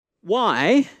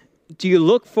Why do you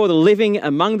look for the living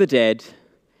among the dead?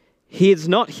 He is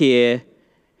not here,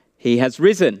 he has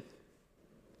risen.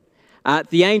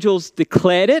 The angels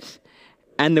declared it,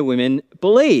 and the women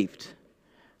believed.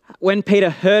 When Peter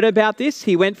heard about this,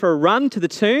 he went for a run to the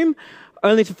tomb,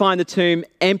 only to find the tomb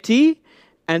empty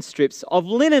and strips of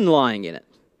linen lying in it.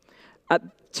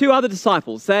 Two other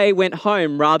disciples, they went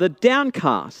home rather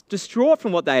downcast, distraught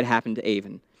from what they had happened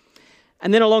even.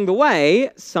 And then along the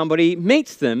way, somebody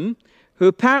meets them who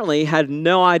apparently had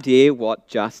no idea what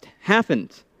just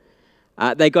happened.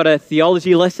 They got a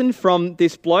theology lesson from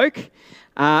this bloke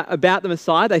about the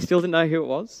Messiah. They still didn't know who it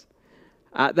was.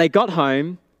 They got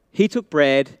home, he took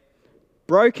bread,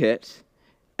 broke it,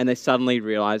 and they suddenly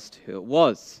realized who it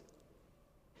was.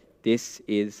 This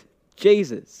is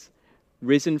Jesus,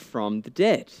 risen from the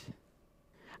dead.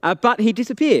 But he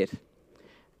disappeared.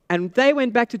 And they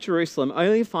went back to Jerusalem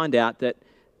only to find out that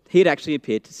he had actually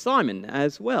appeared to Simon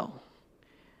as well.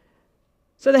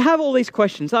 So they have all these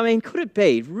questions. I mean, could it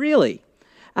be, really?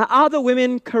 Are the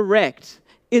women correct?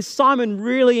 Is Simon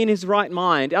really in his right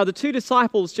mind? Are the two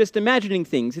disciples just imagining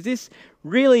things? Is this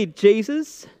really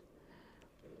Jesus?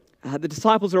 The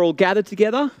disciples are all gathered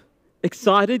together,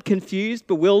 excited, confused,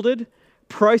 bewildered,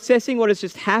 processing what has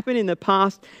just happened in the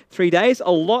past 3 days.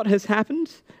 A lot has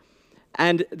happened.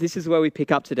 And this is where we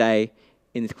pick up today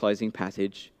in this closing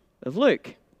passage of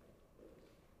Luke.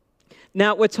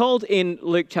 Now, we're told in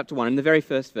Luke chapter 1, in the very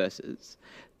first verses,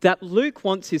 that Luke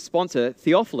wants his sponsor,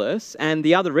 Theophilus, and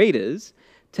the other readers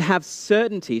to have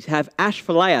certainty, to have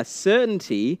ashphaleia,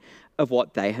 certainty of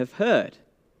what they have heard.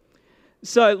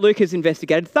 So Luke has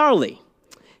investigated thoroughly.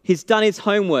 He's done his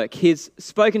homework. He's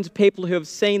spoken to people who have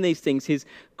seen these things. He's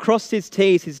crossed his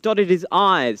T's. He's dotted his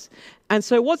I's. And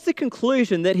so what's the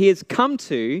conclusion that he has come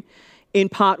to in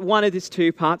part one of this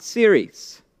two-part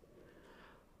series?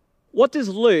 What does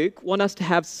Luke want us to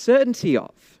have certainty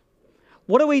of?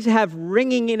 What are we to have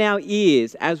ringing in our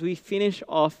ears as we finish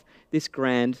off this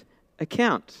grand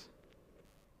account?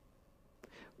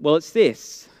 Well, it's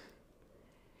this.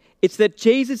 It's that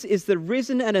Jesus is the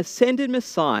risen and ascended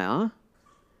Messiah,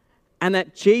 and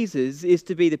that Jesus is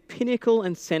to be the pinnacle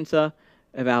and center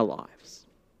of our lives.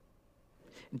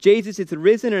 Jesus is the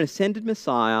risen and ascended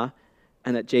Messiah,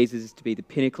 and that Jesus is to be the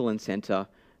pinnacle and center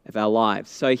of our lives.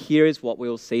 So here is what we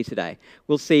will see today.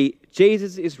 We'll see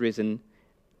Jesus is risen,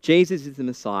 Jesus is the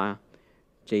Messiah,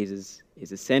 Jesus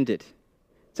is ascended.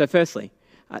 So firstly,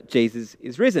 Jesus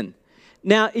is risen.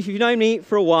 Now, if you've known me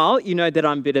for a while, you know that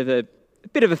I'm a bit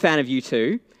of a fan of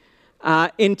U2.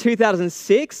 In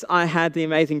 2006, I had the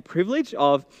amazing privilege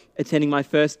of attending my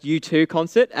first U2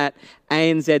 concert at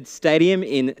ANZ Stadium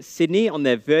in Sydney on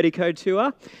their Vertigo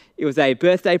tour. It was a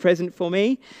birthday present for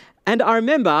me. And I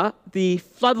remember the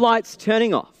floodlights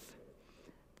turning off,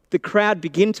 the crowd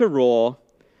begin to roar,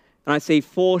 and I see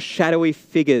 4 shadowy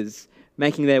figures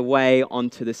making their way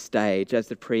onto the stage as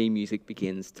the pre-music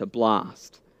begins to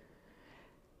blast.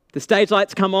 The stage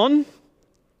lights come on,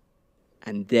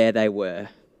 and there they were.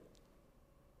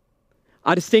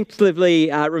 I distinctively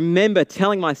remember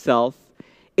telling myself,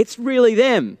 it's really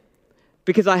them,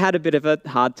 because I had a bit of a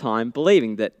hard time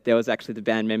believing that there was actually the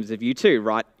band members of U2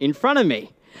 right in front of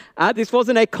me. This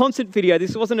wasn't a concert video,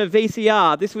 this wasn't a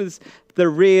VCR, this was the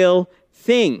real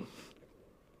thing.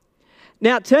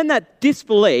 Now, turn that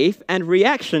disbelief and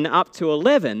reaction up to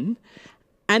 11,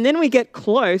 and then we get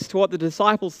close to what the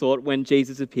disciples thought when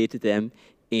Jesus appeared to them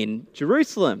in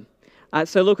Jerusalem.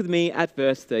 So look with me at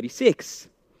verse 36.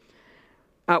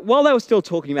 While they were still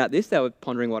talking about this, they were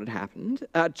pondering what had happened,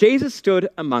 Jesus stood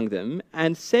among them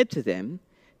and said to them,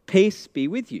 "Peace be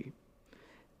with you."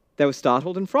 They were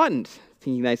startled and frightened,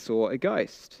 thinking they saw a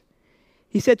ghost.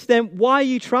 He said to them, "Why are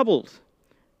you troubled?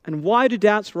 And why do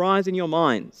doubts rise in your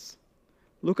minds?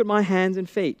 Look at my hands and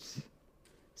feet.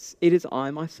 It is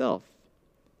I myself.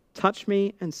 Touch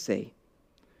me and see.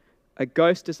 A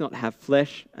ghost does not have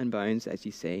flesh and bones as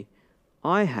you see.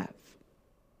 I have."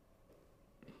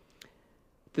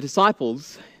 The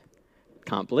disciples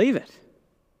can't believe it.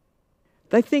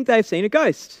 They think they've seen a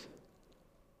ghost.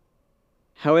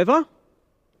 However,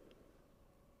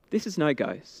 this is no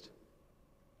ghost.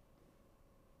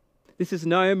 This is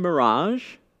no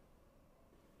mirage.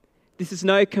 This is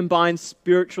no combined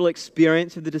spiritual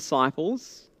experience of the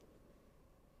disciples.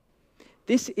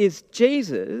 This is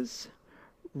Jesus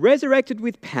resurrected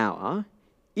with power,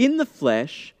 in the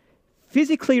flesh,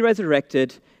 physically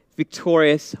resurrected,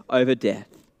 victorious over death.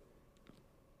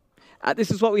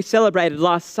 This is what we celebrated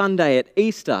last Sunday at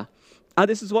Easter.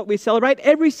 This is what we celebrate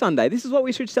every Sunday. This is what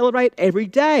we should celebrate every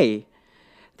day.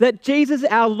 That Jesus,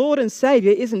 our Lord and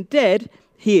Saviour, isn't dead,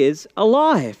 he is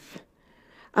alive.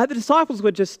 The disciples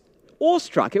were just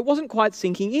awestruck. It wasn't quite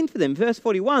sinking in for them. Verse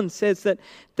 41 says that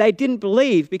they didn't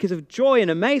believe because of joy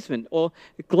and amazement or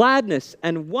gladness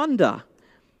and wonder.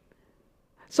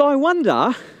 So I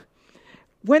wonder,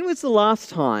 when was the last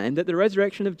time that the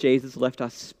resurrection of Jesus left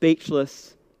us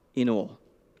speechless in awe?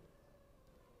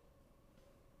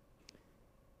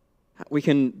 We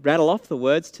can rattle off the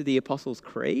words to the Apostles'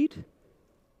 Creed.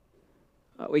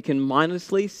 We can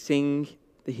mindlessly sing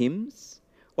the hymns,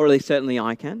 or at least certainly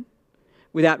I can,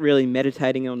 without really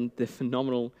meditating on the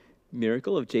phenomenal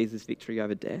miracle of Jesus' victory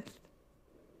over death.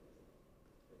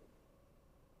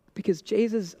 Because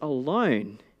Jesus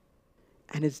alone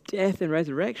and his death and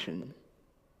resurrection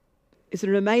is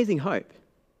an amazing hope.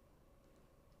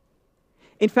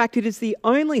 In fact, it is the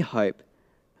only hope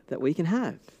that we can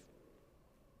have.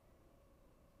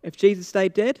 If Jesus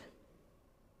stayed dead,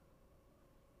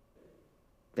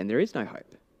 then there is no hope.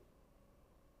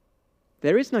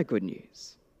 There is no good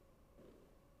news.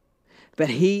 But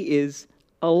he is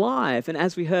alive. And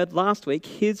as we heard last week,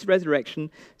 his resurrection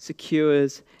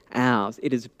secures ours.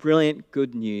 It is brilliant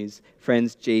good news,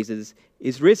 friends. Jesus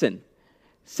is risen.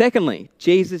 Secondly,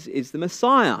 Jesus is the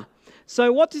Messiah.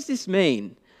 So what does this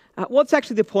mean? What's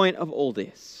actually the point of all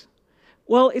this?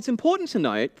 Well, it's important to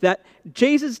note that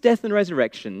Jesus' death and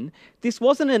resurrection, this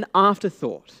wasn't an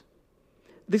afterthought.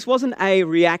 This wasn't a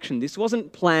reaction. This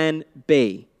wasn't plan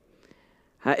B.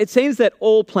 It seems that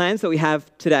all plans that we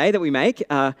have today, that we make,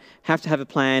 have to have a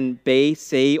plan B,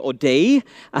 C, or D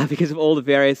because of all the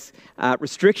various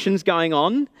restrictions going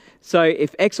on. So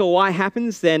if X or Y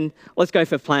happens, then let's go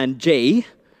for plan G.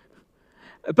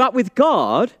 But with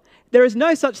God, there is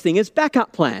no such thing as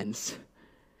backup plans.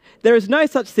 There is no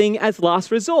such thing as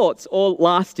last resorts or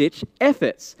last-ditch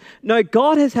efforts. No,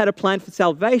 God has had a plan for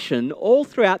salvation all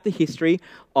throughout the history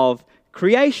of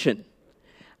creation.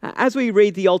 As we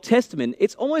read the Old Testament,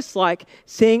 it's almost like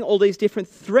seeing all these different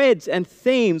threads and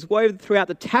themes woven throughout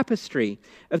the tapestry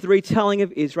of the retelling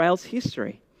of Israel's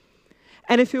history.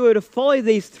 And if we were to follow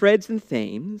these threads and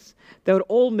themes, they would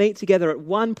all meet together at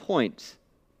one point,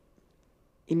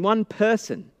 in one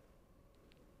person,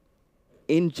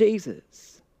 in Jesus.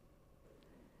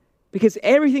 Because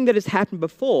everything that has happened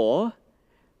before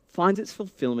finds its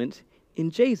fulfillment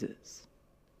in Jesus.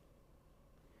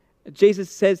 Jesus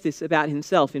says this about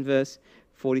himself in verse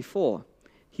 44.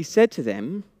 He said to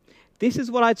them, "This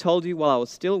is what I told you while I was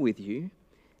still with you.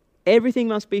 Everything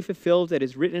must be fulfilled that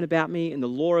is written about me in the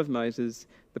law of Moses,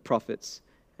 the prophets,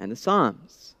 and the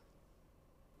Psalms."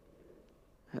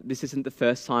 This isn't the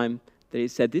first time that he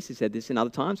said this. He said this in other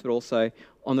times, but also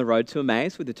on the road to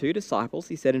Emmaus with the two disciples.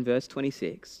 He said in verse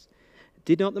 26,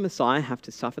 "Did not the Messiah have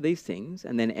to suffer these things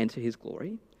and then enter his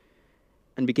glory?"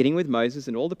 And beginning with Moses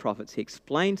and all the prophets, he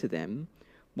explained to them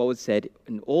what was said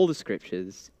in all the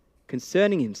scriptures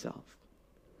concerning himself.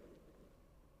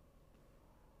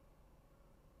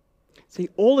 See,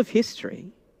 all of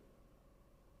history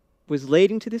was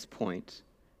leading to this point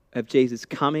of Jesus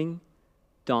coming,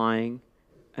 dying,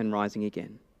 and rising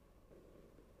again.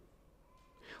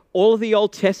 All of the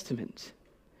Old Testament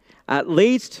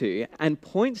leads to and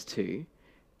points to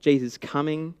Jesus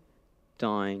coming,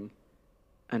 dying,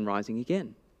 and rising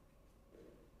again.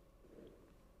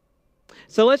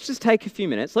 So let's just take a few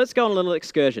minutes. Let's go on a little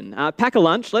excursion. Pack a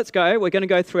lunch. Let's go. We're going to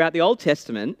go throughout the Old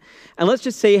Testament, and let's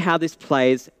just see how this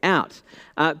plays out.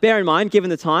 Bear in mind, given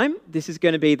the time, this is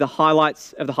going to be the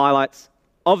highlights of the highlights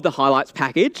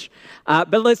package.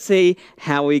 But let's see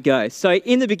how we go. So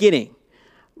in the beginning,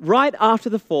 right after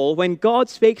the fall, when God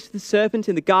speaks to the serpent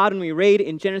in the garden, we read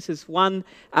in Genesis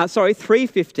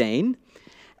 3:15,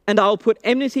 "And I will put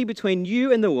enmity between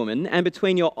you and the woman, and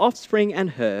between your offspring and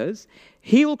hers.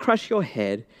 He will crush your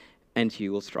head, and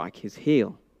you will strike his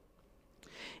heel."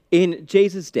 In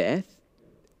Jesus' death,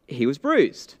 he was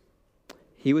bruised.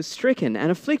 He was stricken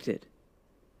and afflicted.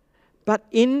 But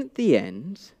in the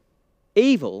end,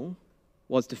 evil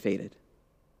was defeated.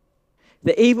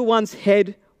 The evil one's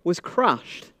head was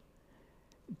crushed.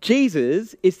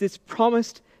 Jesus is this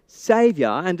promised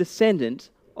Saviour and descendant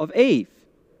of Eve.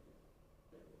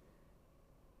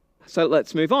 So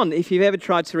let's move on. If you've ever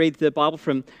tried to read the Bible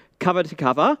from cover to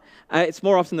cover, it's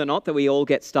more often than not that we all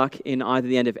get stuck in either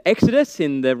the end of Exodus,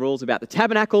 in the rules about the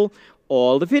tabernacle,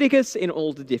 or Leviticus, in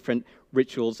all the different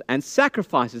rituals and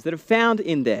sacrifices that are found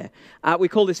in there. We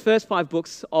call this first 5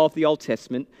 books of the Old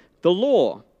Testament the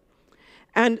law.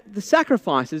 And the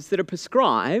sacrifices that are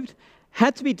prescribed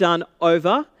had to be done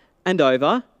over and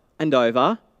over and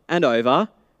over and over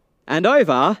and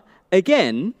over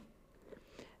again.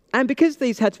 And because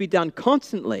these had to be done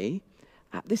constantly,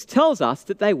 this tells us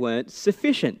that they weren't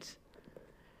sufficient.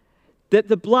 That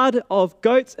the blood of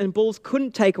goats and bulls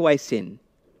couldn't take away sin.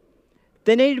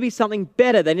 there needed to be something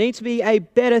better. There needed to be a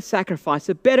better sacrifice,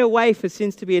 a better way for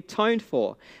sins to be atoned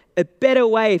for, a better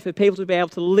way for people to be able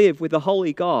to live with the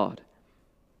holy God.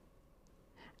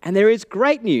 And there is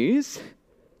great news,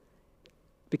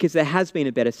 because there has been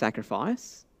a better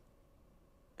sacrifice,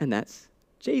 and that's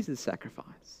Jesus' sacrifice.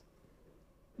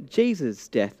 Jesus'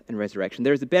 death and resurrection.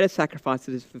 There is a better sacrifice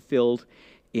that is fulfilled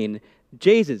in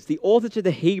Jesus. The author to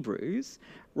the Hebrews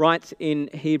writes in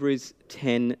Hebrews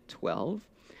 10:12,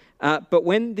 but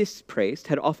when this priest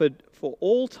had offered for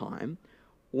all time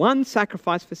one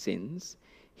sacrifice for sins,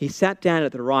 he sat down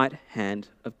at the right hand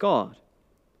of God.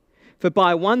 For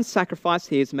by one sacrifice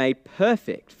he has made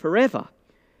perfect forever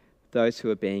those who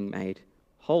are being made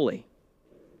holy.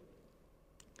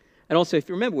 And also, if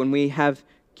you remember, when we have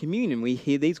communion, we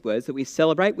hear these words that we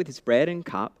celebrate with his bread and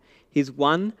cup, his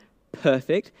one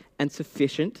perfect and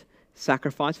sufficient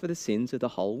sacrifice for the sins of the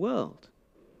whole world.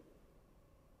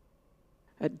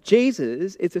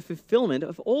 Jesus is a fulfillment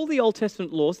of all the Old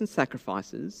Testament laws and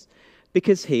sacrifices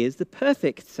because he is the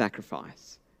perfect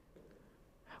sacrifice.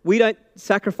 We don't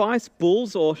sacrifice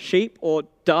bulls or sheep or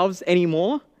doves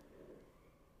anymore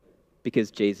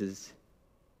because Jesus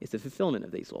is the fulfillment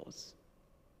of these laws.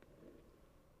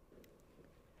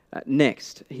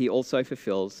 Next, he also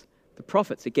fulfills the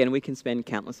prophets. Again, we can spend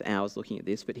countless hours looking at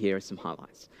this, but here are some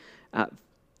highlights.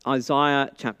 Isaiah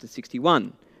chapter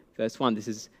 61, verse 1. This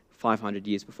is 500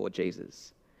 years before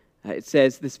Jesus. It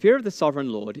says, "The Spirit of the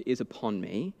Sovereign Lord is upon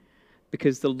me,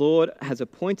 because the Lord has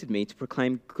appointed me to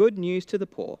proclaim good news to the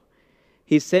poor.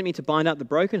 He has sent me to bind up the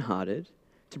brokenhearted,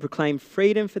 to proclaim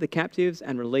freedom for the captives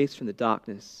and release from the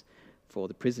darkness for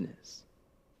the prisoners."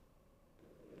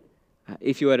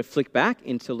 If you were to flick back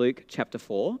into Luke chapter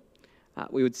 4,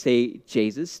 we would see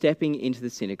Jesus stepping into the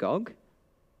synagogue,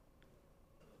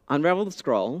 unravel the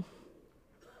scroll,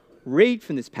 read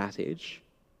from this passage,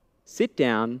 sit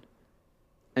down,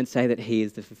 and say that he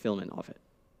is the fulfillment of it.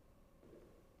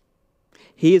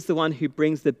 He is the one who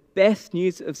brings the best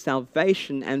news of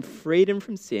salvation and freedom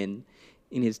from sin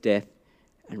in his death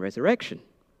and resurrection.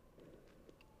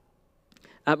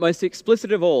 Most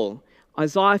explicit of all,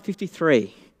 Isaiah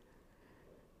 53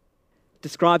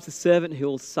 describes the servant who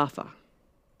will suffer,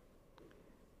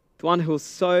 the one who is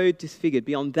so disfigured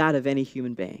beyond that of any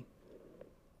human being,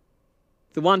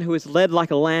 the one who is led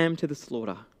like a lamb to the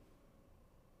slaughter,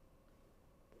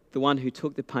 the one who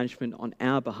took the punishment on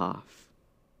our behalf.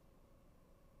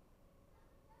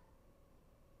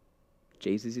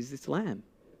 Jesus is this lamb.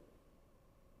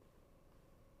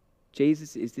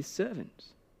 Jesus is this servant.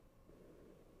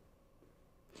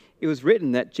 It was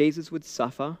written that Jesus would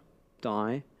suffer,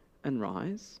 die, and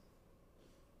rise.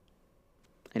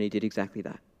 And he did exactly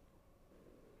that.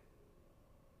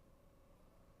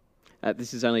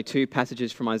 This is only two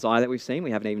passages from Isaiah that we've seen.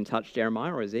 We haven't even touched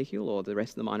Jeremiah or Ezekiel or the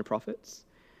rest of the minor prophets.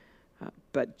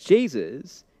 But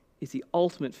Jesus is the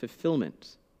ultimate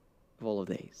fulfillment of all of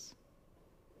these.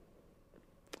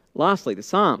 Lastly, the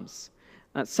Psalms.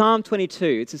 Psalm 22,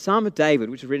 it's a Psalm of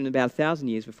David, which was written about 1,000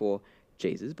 years before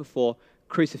Jesus, before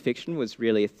crucifixion was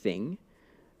really a thing.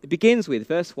 It begins with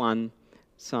verse 1,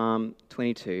 Psalm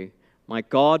 22, my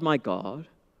God,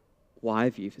 why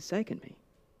have you forsaken me?"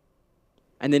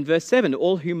 And then verse 7,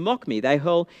 "All who mock me, they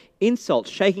hurl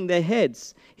insults, shaking their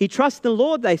heads. He trusts in the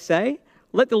Lord, they say.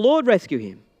 Let the Lord rescue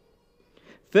him."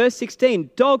 Verse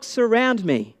 16, "Dogs surround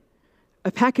me.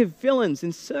 A pack of villains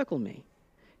encircle me.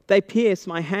 They pierce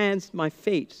my hands, my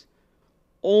feet.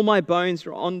 All my bones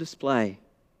are on display.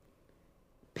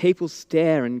 People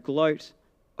stare and gloat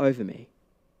over me."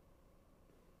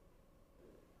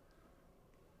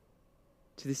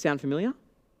 Does this sound familiar?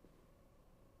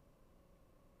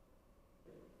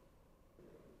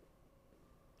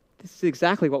 This is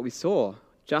exactly what we saw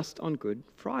just on Good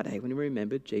Friday when we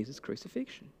remembered Jesus'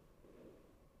 crucifixion.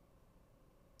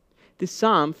 This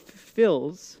psalm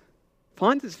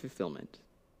finds its fulfillment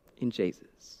in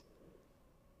Jesus.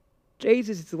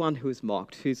 Jesus is the one who is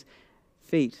mocked, whose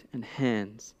feet and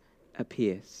hands are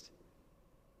pierced.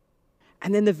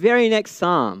 And then the very next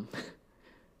psalm,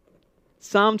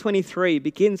 Psalm 23,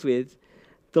 begins with,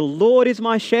 "The Lord is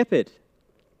my shepherd.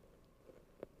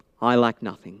 I lack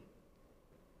nothing."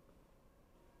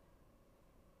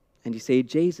 And you see,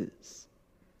 Jesus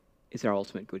is our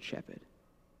ultimate good shepherd.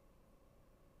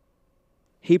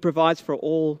 He provides for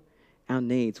all our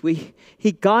needs.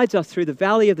 He guides us through the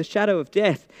valley of the shadow of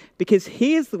death because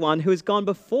he is the one who has gone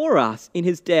before us in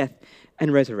his death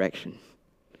and resurrection.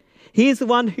 He is the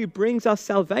one who brings us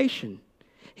salvation.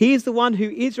 He is the one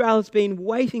who Israel has been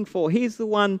waiting for. He is the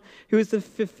one who is the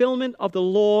fulfillment of the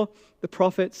law, the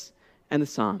prophets, and the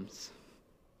Psalms.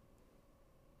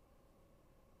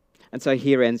 And so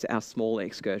here ends our small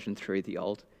excursion through the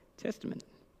Old Testament.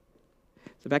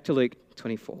 So back to Luke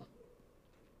 24.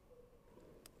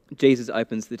 Jesus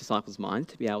opens the disciples' mind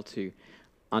to be able to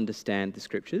understand the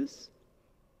scriptures.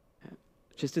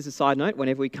 Just as a side note,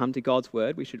 whenever we come to God's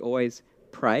word, we should always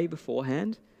pray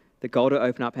beforehand that God will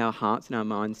open up our hearts and our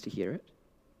minds to hear it.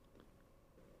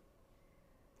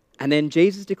 And then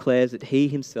Jesus declares that he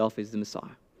himself is the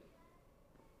Messiah.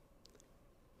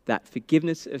 That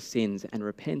forgiveness of sins and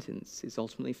repentance is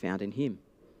ultimately found in him.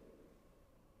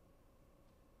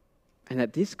 And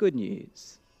that this good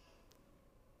news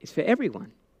is for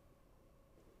everyone.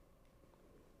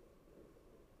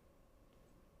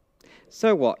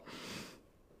 So what?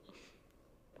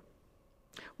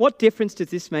 What difference does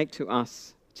this make to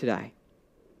us today?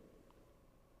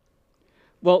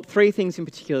 Well, three things in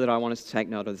particular that I want us to take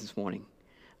note of this morning.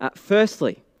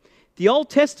 Firstly, the Old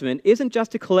Testament isn't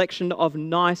just a collection of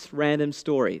nice random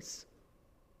stories.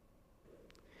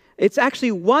 It's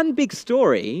actually one big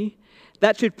story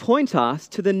that should point us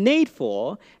to the need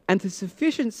for and the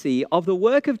sufficiency of the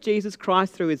work of Jesus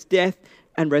Christ through his death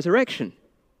and resurrection.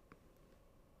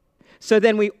 So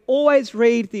then we always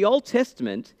read the Old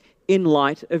Testament in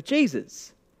light of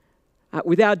Jesus,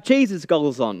 with our Jesus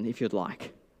goggles on, if you'd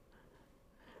like.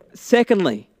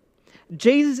 Secondly,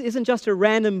 Jesus isn't just a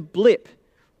random blip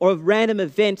or a random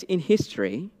event in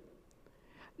history.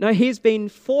 No, he's been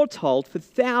foretold for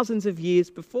thousands of years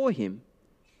before him.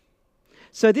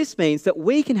 So this means that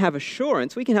we can have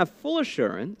assurance, we can have full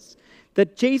assurance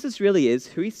that Jesus really is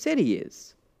who he said he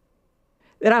is.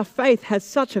 That our faith has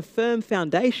such a firm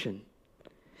foundation.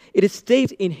 It is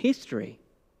steeped in history,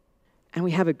 and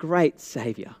we have a great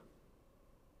Saviour.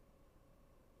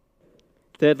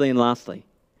 Thirdly and lastly,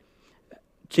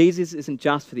 Jesus isn't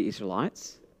just for the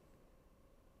Israelites,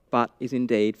 but is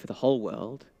indeed for the whole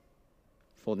world,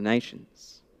 for the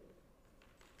nations.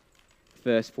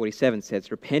 Verse 47 says,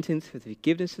 repentance for the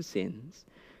forgiveness of sins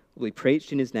will be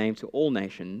preached in his name to all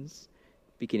nations,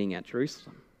 beginning at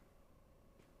Jerusalem.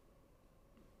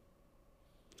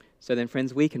 So then,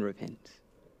 friends, we can repent.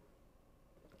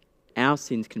 Our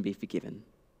sins can be forgiven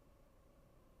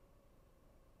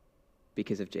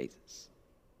because of Jesus.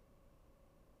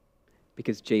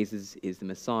 Because Jesus is the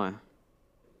Messiah.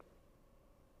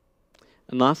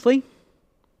 And lastly,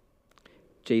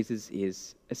 Jesus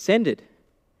is ascended.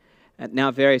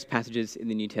 Now, various passages in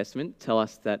the New Testament tell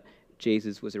us that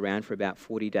Jesus was around for about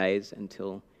 40 days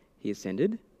until he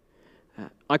ascended.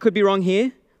 I could be wrong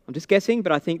here. I'm just guessing,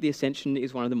 but I think the ascension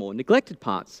is one of the more neglected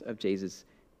parts of Jesus'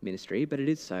 ministry, but it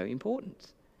is so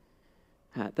important.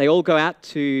 They all go out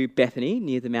to Bethany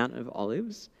near the Mount of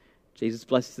Olives. Jesus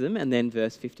blesses them, and then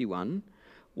verse 51,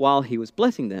 while he was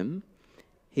blessing them,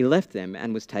 he left them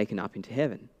and was taken up into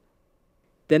heaven.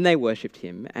 Then they worshipped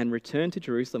him and returned to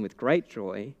Jerusalem with great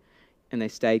joy, and they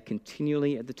stayed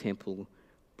continually at the temple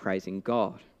praising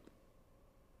God.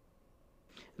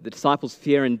 The disciples'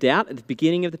 fear and doubt at the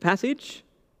beginning of the passage,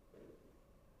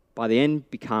 by the end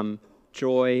become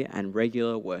joy and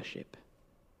regular worship.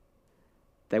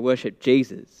 They worship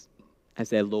Jesus as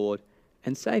their Lord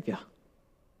and Saviour.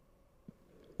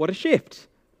 What a shift.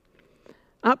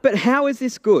 But how is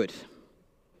this good?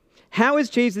 How is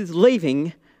Jesus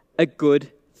leaving a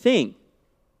good thing?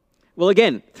 Well,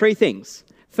 again, three things.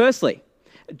 Firstly,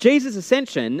 Jesus'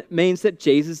 ascension means that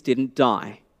Jesus didn't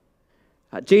die.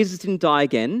 Jesus didn't die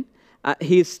again.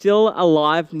 He is still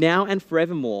alive now and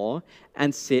forevermore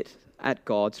and sit at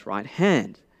God's right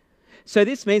hand. So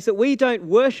this means that we don't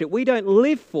worship, we don't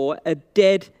live for a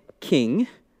dead king.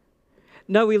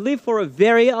 No, we live for a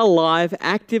very alive,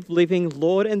 active, living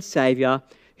Lord and Saviour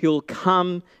who will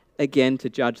come again to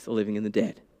judge the living and the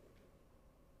dead.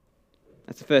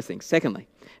 That's the first thing. Secondly,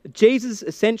 Jesus'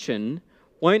 ascension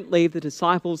won't leave the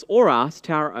disciples or us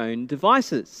to our own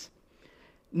devices.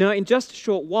 No, in just a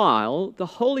short while, the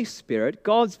Holy Spirit,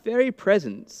 God's very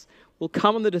presence, will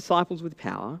come on the disciples with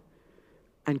power,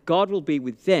 and God will be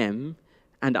with them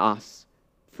and us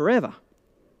forever.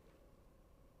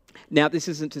 Now, this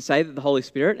isn't to say that the Holy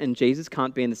Spirit and Jesus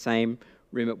can't be in the same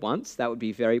room at once. That would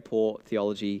be very poor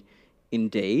theology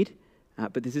indeed.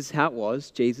 But this is how it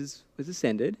was. Jesus was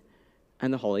ascended,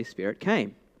 and the Holy Spirit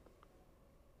came.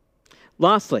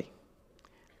 Lastly,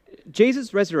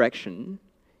 Jesus' resurrection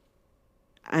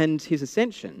and his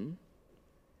ascension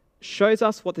shows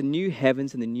us what the new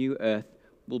heavens and the new earth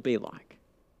will be like.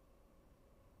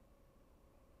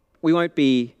 We won't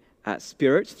be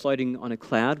spirits floating on a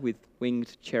cloud with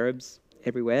winged cherubs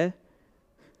everywhere.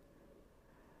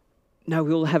 No,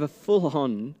 we will have a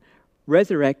full-on,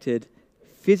 resurrected,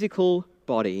 physical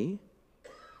body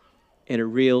in a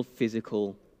real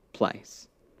physical place.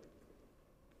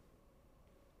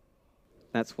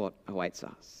 That's what awaits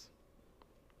us.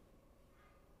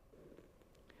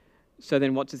 So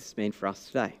then what does this mean for us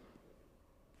today?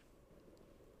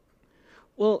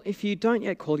 Well, if you don't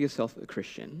yet call yourself a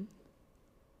Christian,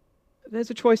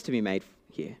 there's a choice to be made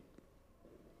here.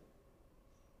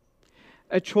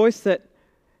 A choice that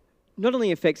not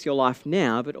only affects your life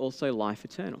now, but also life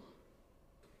eternal.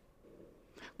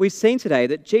 We've seen today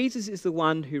that Jesus is the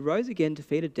one who rose again,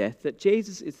 defeated death, that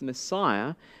Jesus is the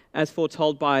Messiah, as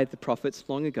foretold by the prophets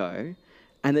long ago,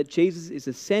 and that Jesus is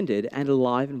ascended and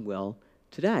alive and well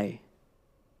today.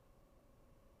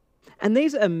 And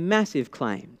these are massive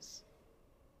claims.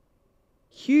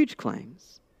 Huge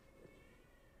claims.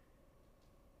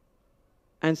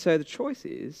 And so the choice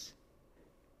is,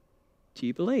 do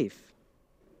you believe?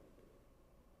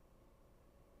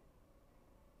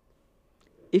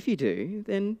 If you do,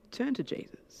 then turn to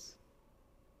Jesus.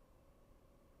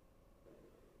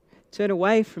 Turn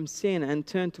away from sin and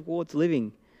turn towards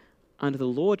living under the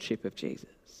lordship of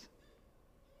Jesus.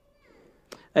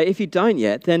 If you don't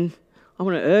yet, then I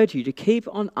want to urge you to keep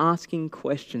on asking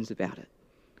questions about it.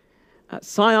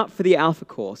 Sign up for the Alpha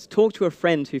course. Talk to a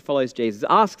friend who follows Jesus.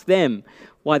 Ask them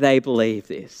why they believe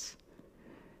this.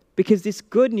 Because this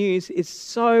good news is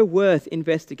so worth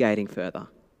investigating further.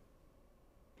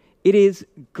 It is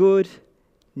good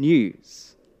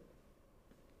news.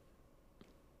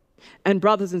 And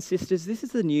brothers and sisters, this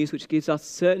is the news which gives us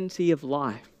certainty of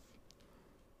life.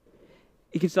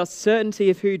 It gives us certainty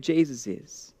of who Jesus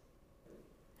is.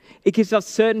 It gives us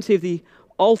certainty of the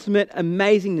ultimate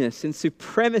amazingness and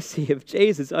supremacy of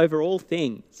Jesus over all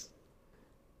things.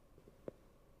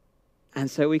 And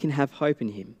so we can have hope in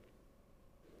him.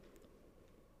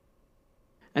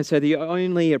 And so the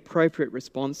only appropriate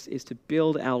response is to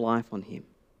build our life on him,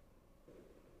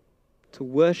 to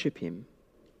worship him,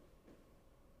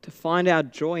 to find our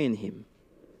joy in him,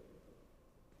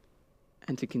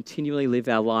 and to continually live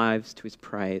our lives to his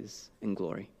praise and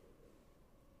glory.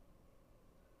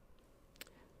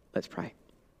 Let's pray.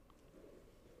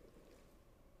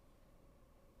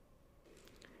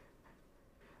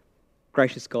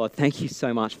 Gracious God, thank you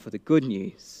so much for the good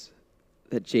news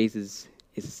that Jesus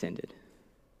is ascended.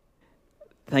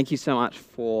 Thank you so much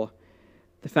for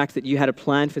the fact that you had a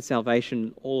plan for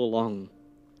salvation all along.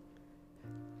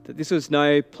 That this was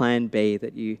no plan B,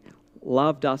 that you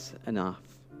loved us enough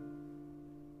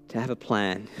to have a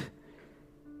plan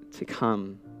to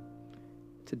come,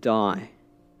 to die,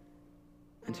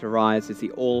 and to rise as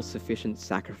the all-sufficient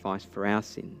sacrifice for our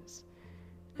sins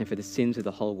and for the sins of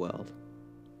the whole world.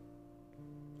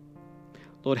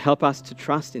 Lord, help us to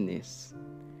trust in this.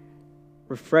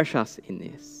 Refresh us in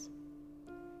this.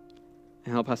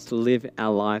 And help us to live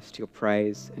our lives to your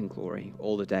praise and glory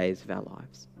all the days of our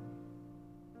lives.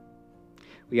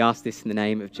 We ask this in the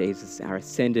name of Jesus, our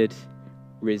ascended,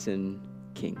 risen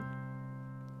King.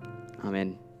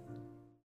 Amen.